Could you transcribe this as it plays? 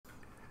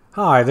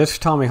Hi, this is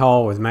Tommy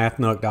Hall with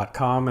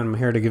MathNook.com, and I'm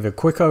here to give a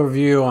quick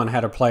overview on how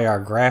to play our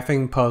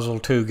Graphing Puzzle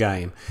 2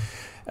 game.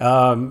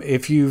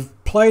 If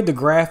you've played the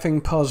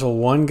Graphing Puzzle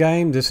 1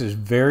 game, this is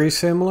very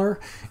similar,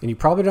 and you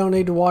probably don't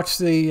need to watch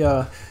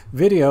the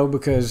video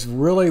because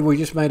really we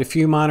just made a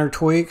few minor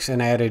tweaks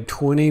and added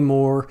 20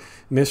 more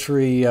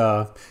mystery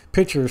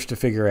pictures to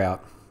figure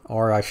out,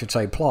 or I should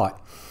say plot.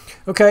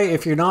 Okay,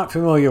 if you're not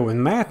familiar with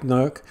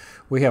MathNook,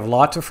 we have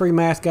lots of free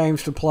math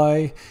games to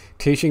play,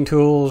 teaching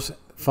tools,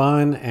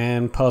 fun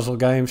and puzzle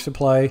games to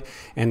play,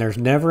 and there's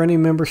never any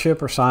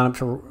membership or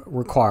sign-ups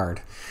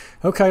required.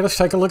 Okay, let's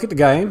take a look at the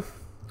game.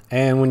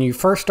 And when you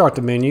first start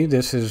the menu,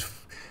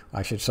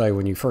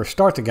 when you first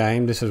start the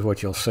game, this is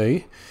what you'll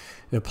see.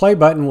 The play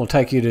button will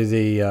take you to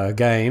the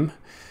game.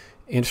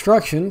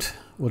 Instructions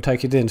will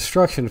take you to the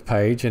instructions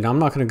page, and I'm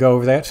not going to go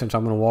over that since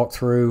I'm going to walk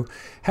through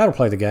how to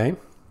play the game.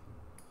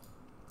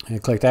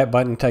 And click that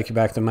button, take you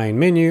back to the main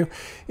menu.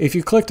 If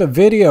you click the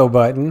video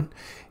button,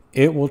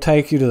 it will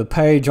take you to the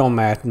page on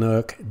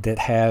MathNook that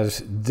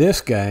has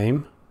this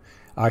game,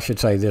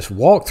 this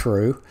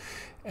walkthrough,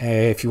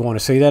 if you want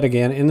to see that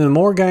again. And the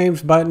More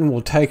Games button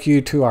will take you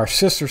to our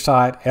sister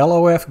site,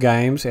 LOF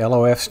Games,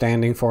 LOF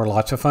standing for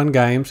Lots of Fun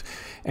Games.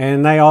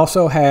 And they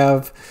also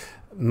have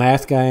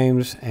math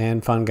games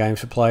and fun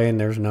games to play, and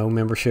there's no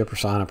membership or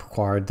sign-up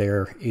required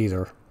there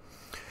either.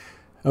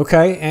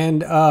 Okay,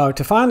 and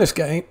to find this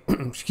game,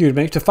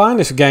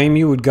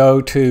 you would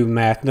go to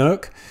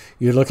MathNook.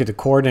 You look at the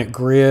coordinate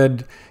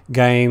grid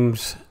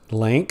games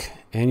link,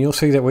 and you'll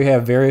see that we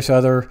have various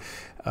other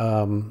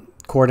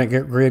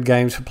coordinate grid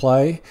games to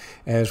play,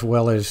 as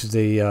well as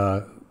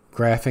the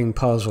Graphing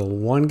Puzzle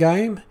 1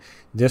 game,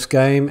 this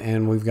game,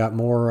 and we've got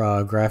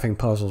more graphing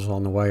puzzles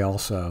on the way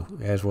also,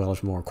 as well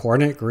as more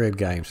coordinate grid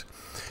games.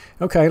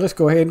 Okay, let's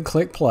go ahead and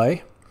click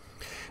play.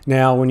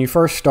 Now, when you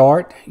first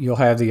start, you'll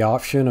have the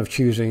option of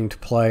choosing to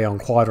play on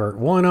quadrant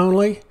 1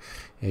 only,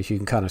 as you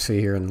can kind of see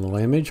here in the little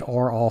image,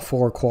 or all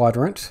 4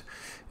 quadrants.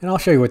 And I'll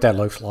show you what that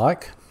looks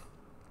like.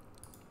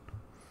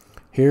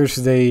 Here's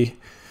the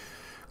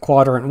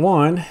quadrant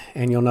 1,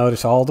 and you'll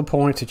notice all the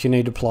points that you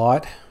need to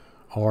plot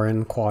are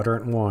in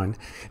quadrant 1.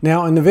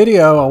 Now, in the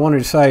video, I wanted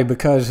to say,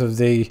 because of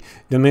the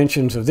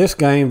dimensions of this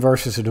game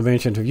versus the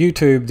dimensions of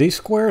YouTube, these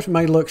squares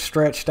may look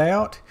stretched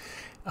out.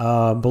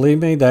 Believe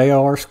me, they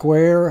are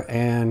square,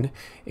 and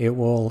it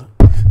will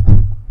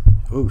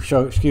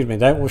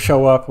that will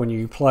show up when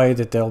you play,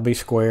 that they'll be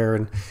square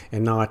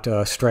and not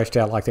stretched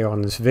out like they are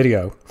in this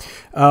video.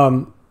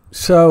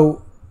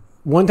 So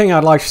one thing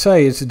I'd like to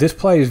say is that this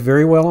plays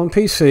very well on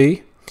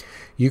PC.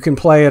 You can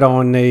play it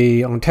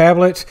on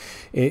tablets.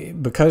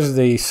 Because of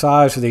the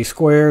size of these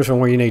squares and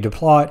where you need to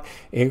plot,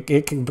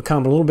 it can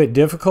become a little bit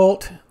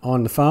difficult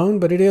on the phone,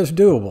 but it is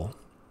doable.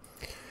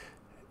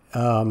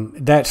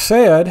 That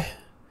said,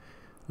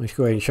 let's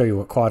go ahead and show you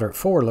what quadrant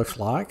 4 looks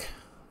like.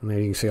 There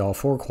you can see all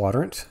 4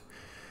 quadrants.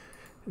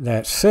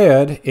 That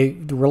said,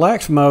 the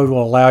relaxed mode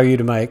will allow you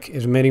to make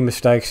as many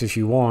mistakes as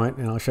you want,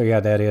 and I'll show you how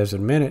that is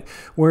in a minute.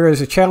 Whereas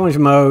the challenge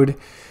mode,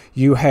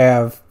 you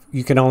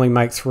can only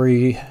make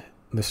 3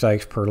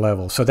 mistakes per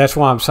level. So that's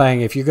why I'm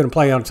saying, if you're going to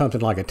play on something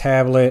like a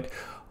tablet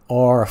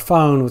or a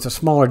phone with a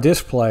smaller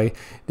display,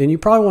 then you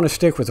probably want to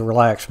stick with the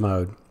relaxed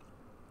mode.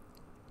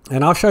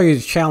 And I'll show you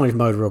the challenge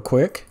mode real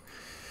quick,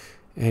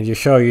 and just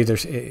show you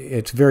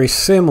it's very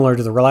similar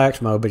to the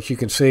relaxed mode, but you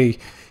can see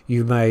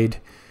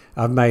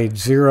I've made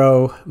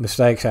 0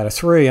 mistakes out of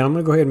 3. I'm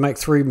going to go ahead and make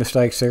 3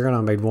 mistakes there, and I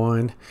made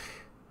 1,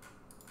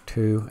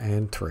 2,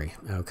 and 3.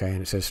 Okay,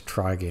 and it says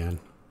try again.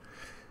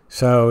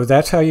 So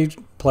that's how you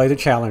play the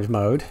challenge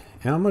mode.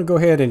 And I'm going to go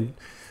ahead and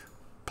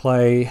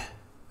play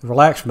the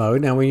relaxed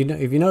mode. Now,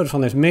 if you notice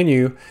on this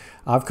menu,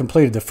 I've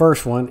completed the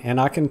first one, and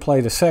I can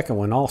play the second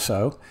one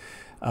also.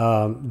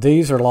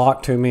 These are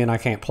locked to me, and I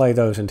can't play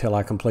those until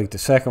I complete the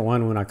second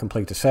one. When I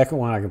complete the second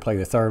one, I can play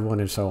the third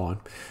one, and so on.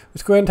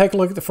 Let's go ahead and take a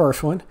look at the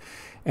first one.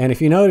 And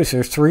if you notice,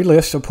 there's 3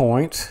 lists of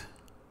points,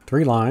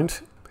 3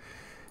 lines.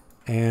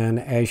 And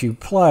as you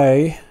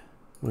play,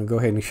 I'm going to go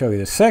ahead and show you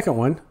the second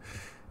one.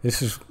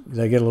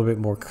 They get a little bit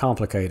more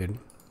complicated.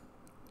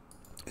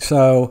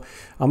 So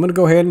I'm going to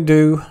go ahead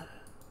and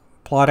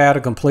plot out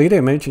a complete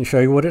image and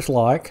show you what it's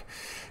like.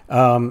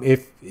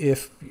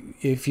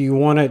 If you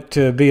want it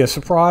to be a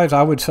surprise,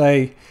 I would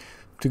say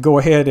to go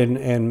ahead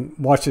and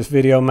watch this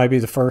video, maybe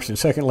the first and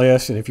second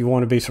list, and if you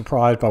want to be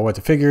surprised by what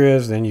the figure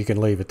is, then you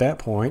can leave at that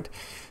point.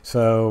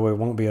 So it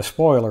won't be a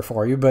spoiler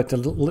for you, but the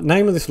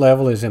name of this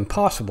level is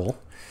Impossible,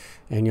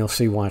 and you'll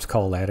see why it's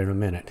called that in a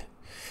minute.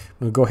 I'm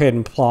going to go ahead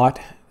and plot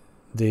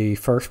the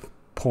first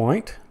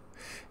point,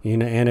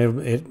 and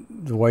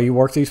the way you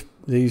work these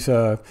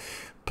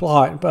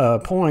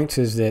plot points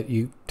is that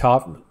you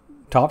top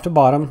to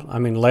bottom,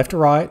 left to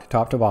right,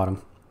 top to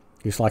bottom,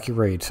 just like you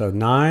read. So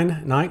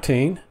 9,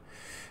 19.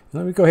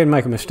 Let me go ahead and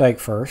make a mistake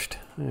first.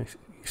 You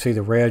see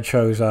the red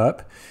shows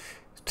up.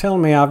 It's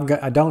telling me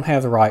I don't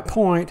have the right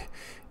point,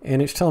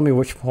 and it's telling me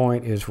which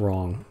point is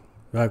wrong.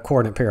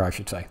 Coordinate pair, I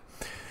should say.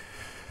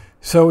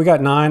 So we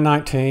got 9,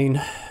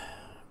 19,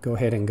 go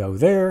ahead and go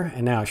there,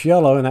 and now it's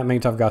yellow, and that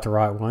means I've got the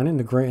right one. And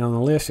the green on the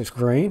list is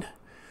green.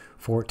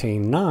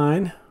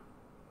 14.9.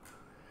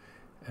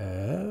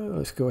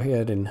 Let's go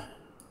ahead and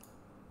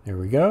there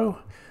we go.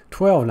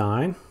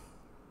 12.9.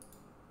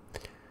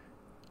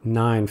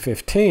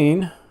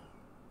 9.15.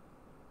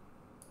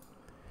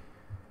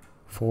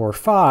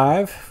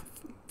 4.5.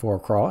 4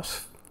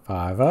 across,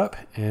 5 up,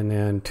 and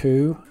then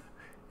 2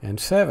 and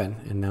 7.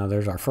 And now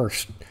there's our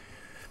first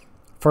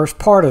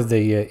part of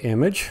the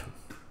image.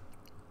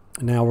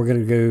 Now we're going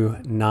to do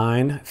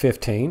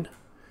 9.15,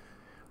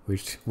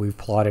 which we've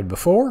plotted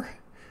before.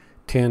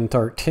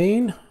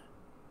 10.13.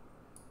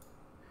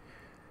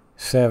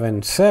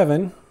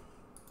 7.7.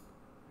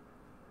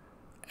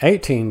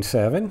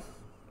 18.7.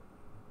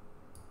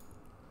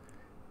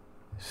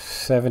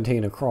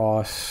 17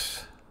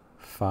 across,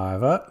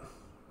 5 up,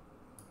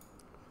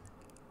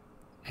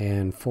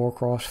 and 4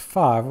 across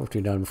 5, which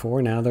we've done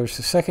before. Now there's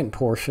the second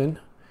portion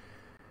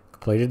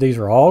completed. These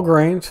are all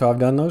green, so I've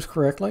done those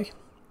correctly.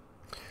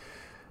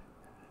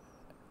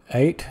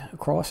 8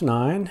 across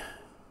 9.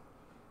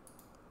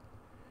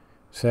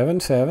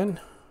 7.7.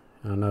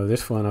 I know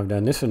this one I've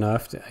done this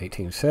enough.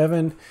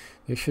 18.7.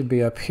 It should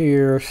be up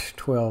here.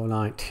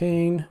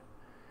 12.19.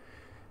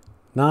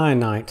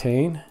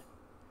 9.19.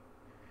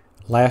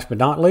 Last but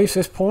not least,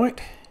 this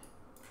point.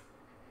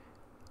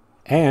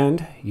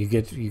 And you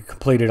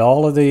completed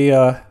all of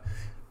the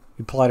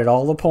you plotted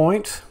all the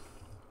points,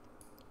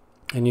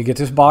 and you get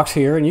this box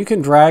here, and you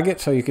can drag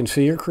it so you can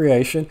see your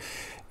creation.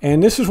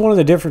 And this is one of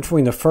the differences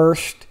between the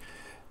first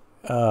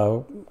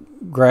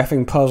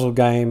graphing puzzle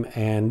game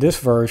and this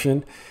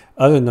version,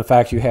 other than the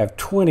fact you have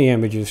 20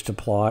 images to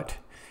plot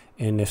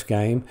in this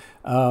game.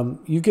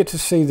 You get to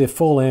see the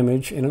full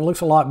image, and it looks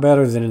a lot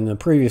better than in the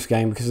previous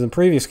game, because in the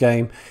previous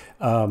game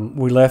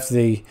we left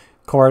the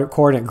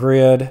coordinate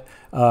grid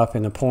up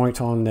and the points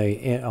on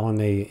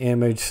the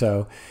image,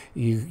 so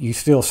you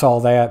still saw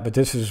that, but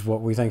this is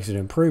what we think is an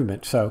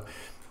improvement. So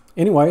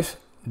anyways,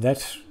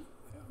 that's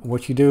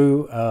what you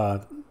do.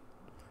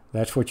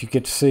 That's what you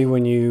get to see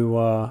when you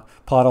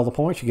plot all the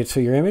points. You get to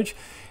see your image,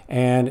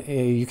 and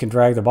you can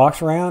drag the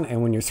box around,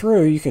 and when you're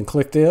through, you can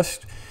click this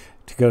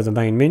to go to the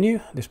main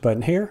menu, this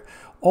button here,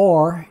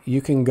 or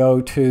you can go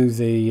to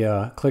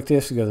the click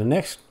this to go to the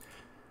next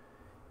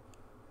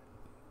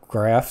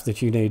graph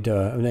that you need,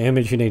 the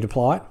image you need to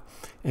plot.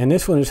 And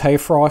this one is Hey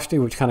Frosty,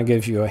 which kind of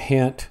gives you a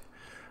hint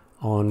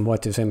on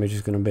what this image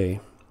is going to be.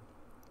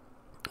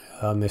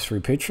 A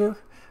mystery picture,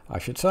 I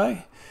should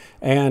say.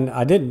 And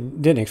I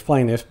didn't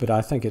explain this, but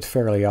I think it's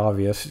fairly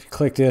obvious.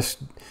 Click this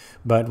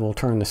button will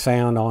turn the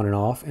sound on and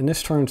off, and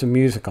this turns the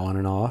music on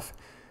and off,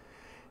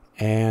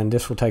 and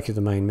this will take you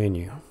to the main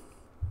menu.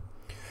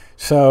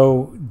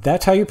 So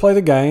that's how you play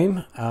the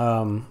game.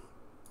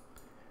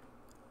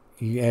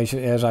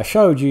 As I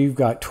showed you, you've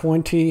got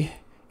 20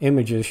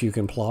 images you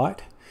can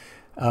plot.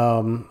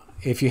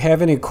 If you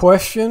have any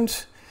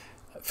questions,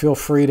 feel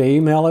free to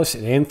email us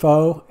at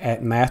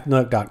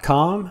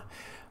info@mathnook.com.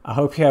 I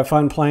hope you have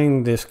fun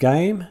playing this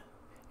game,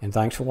 and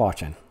thanks for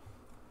watching.